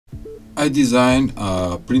I designed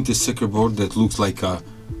a printed circuit board that looks like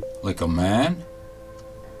a man.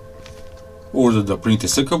 Ordered the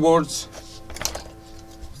printed circuit boards,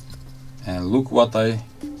 and look what I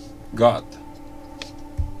got.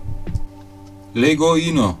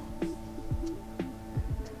 Legoino,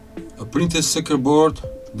 a printed circuit board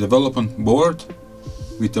development board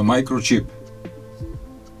with a microchip.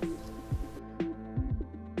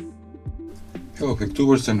 Hello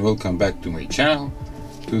Hacktubers, and welcome back to my channel.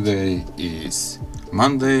 Today is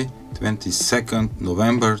Monday, 22nd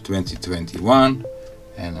November 2021,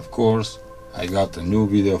 and of course I got a new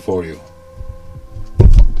video for you.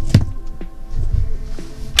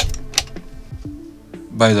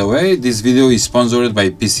 By the way, this video is sponsored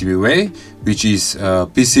by PCB, which is a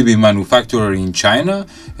PCB manufacturer in China,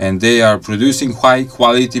 and they are producing high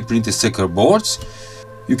quality printed circuit boards.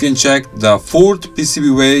 You can check the 4th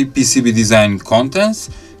PCB PCB design contents.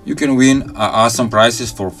 You can win awesome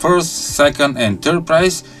prizes for 1st, 2nd and 3rd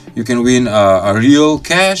prize. You can win a real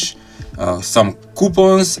cash, some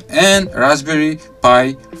coupons, and Raspberry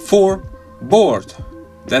Pi 4 board.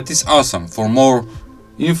 That is awesome. For more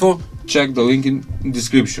info, check the link in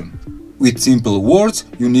description. With simple words,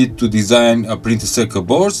 you need to design a printed circuit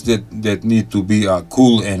boards that need to be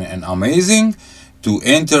cool and amazing to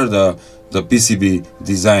enter the PCB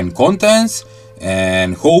design contents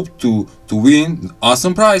and hope to win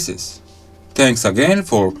awesome prizes. Thanks again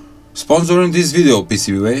for sponsoring this video,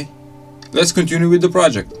 PCB. Let's continue with the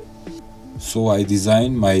project. So I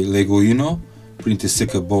designed my Legoino printed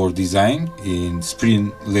circuit board design in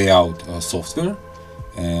Sprint layout software,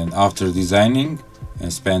 and after designing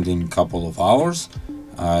and spending a couple of hours,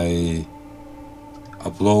 I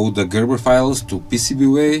upload the Gerber files to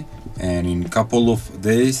PCB, and in a couple of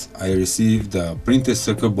days I received the printed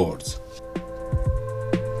circuit boards.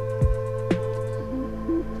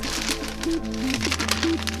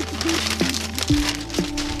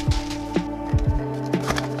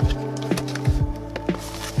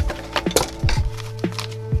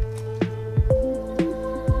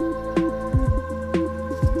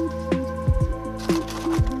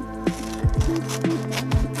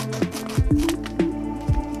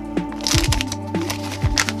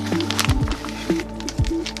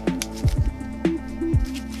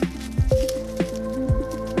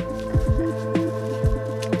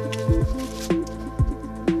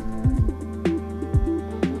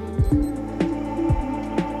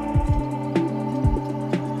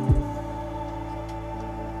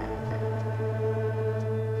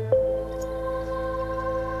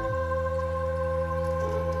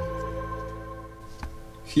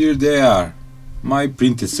 Here they are, my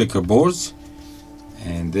printed circuit boards,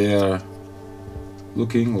 and they are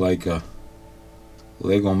looking like a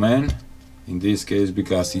Lego man. In this case,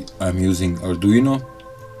 because I'm using Arduino,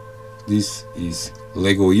 this is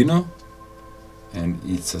Legoino, and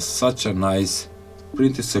it's such a nice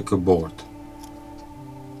printed circuit board.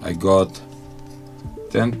 I got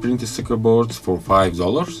 10 printed circuit boards for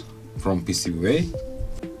 $5 from PCB.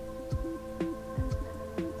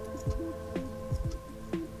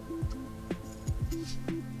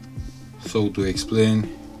 So to explain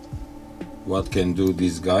what can do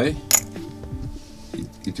this guy,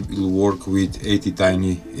 it will work with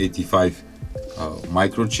 85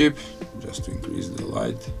 microchip, just to increase the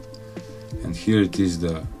light. And here it is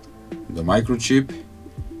the microchip,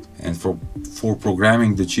 and for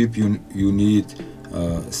programming the chip you need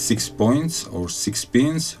 6 points or 6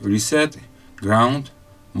 pins: reset, ground,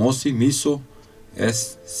 MOSI, MISO,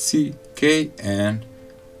 SCK, and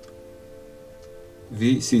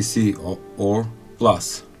VCC or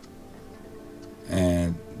plus.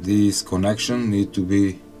 And this connection need to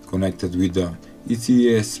be connected with the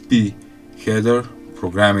ETSP header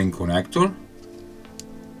programming connector.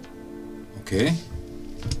 Okay.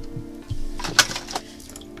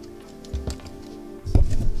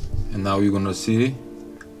 And now you're gonna see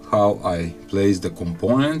how I place the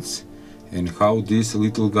components and how this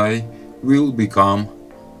little guy will become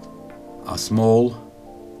a small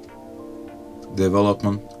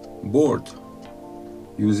development board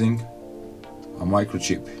using a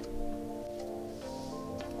microchip.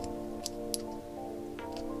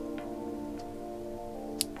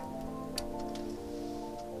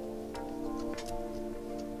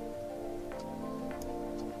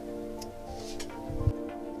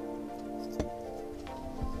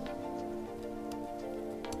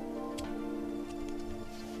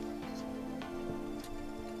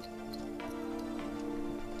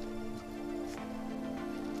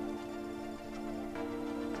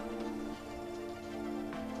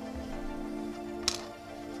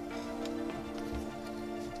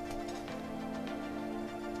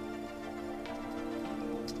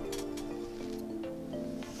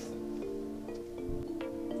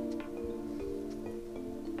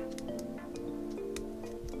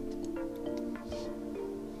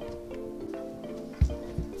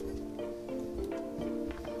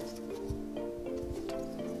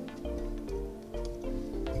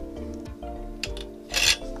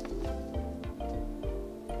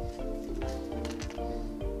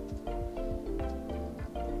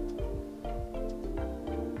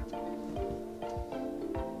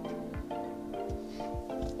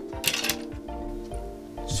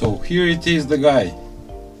 So here it is, the guy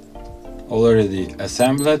already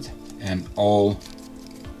assembled and all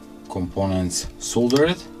components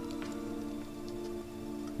soldered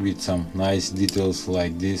with some nice details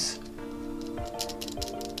like this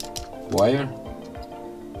wire.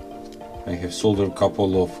 I have soldered a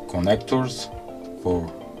couple of connectors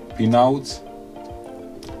for pinouts.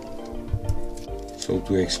 So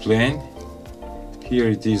to explain, here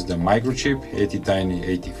it is the microchip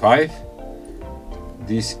ATtiny85.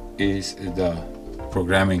 This is the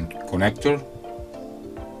programming connector,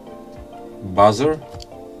 buzzer,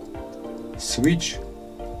 switch.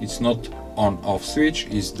 It's not on off switch,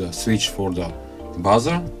 is the switch for the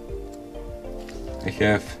buzzer. I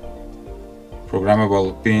have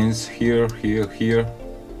programmable pins here, here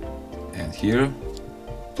and here,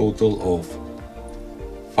 total of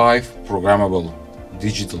 5 programmable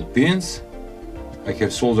digital pins. I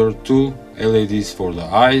have soldered 2 LEDs for the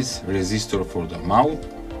eyes, resistor for the mouth.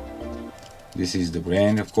 This is the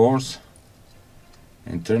brain, of course,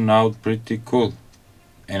 and turned out pretty cool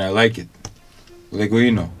and I like it.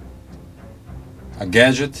 Legoino, a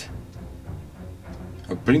gadget,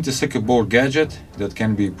 a printed circuit board gadget that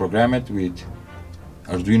can be programmed with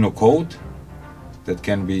Arduino code that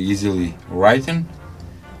can be easily written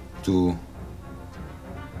to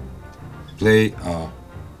play a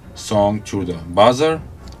song through the buzzer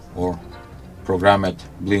or program it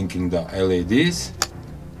blinking the LEDs.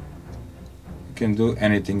 You can do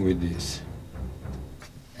anything with this,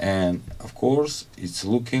 and of course it's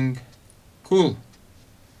looking cool.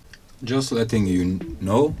 Just letting you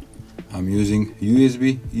know, I'm using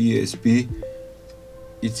USB ESP.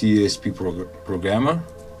 It's ESP programmer.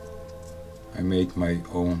 I make my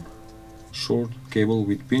own short cable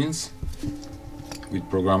with pins, with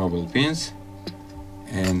programmable pins,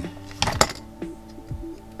 and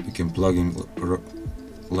you can plug in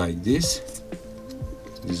like this.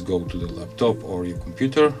 This go to the laptop or your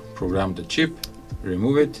computer, program the chip,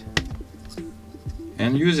 remove it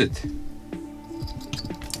and use it.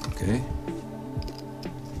 Okay,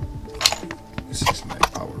 this is my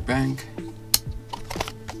power bank,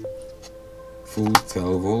 full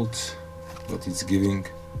 12 volts, but it's giving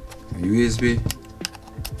a USB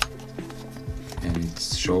and it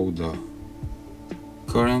shows the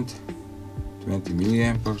current 20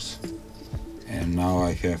 milliamperes. And now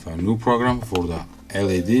I have a new program for the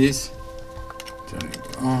LEDs. Turn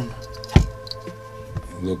it on.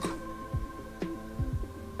 Look,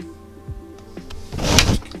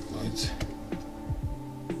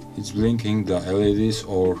 it's blinking the LEDs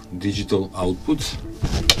or digital outputs.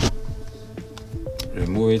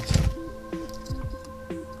 Remove it.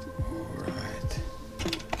 Alright,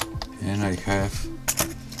 and I have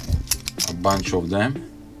a bunch of them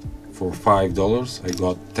for $5. I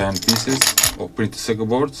got 10 pieces of printed circuit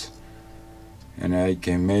boards, and I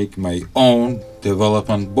can make my own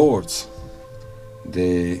development boards.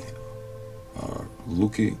 They are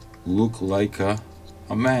look like a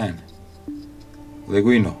man.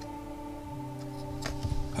 Legoino.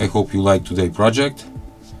 I hope you liked today's project.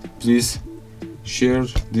 Please share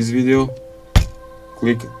this video,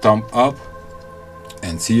 click thumb up,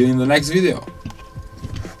 and see you in the next video.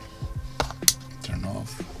 Turn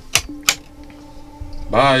off.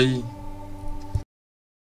 Bye.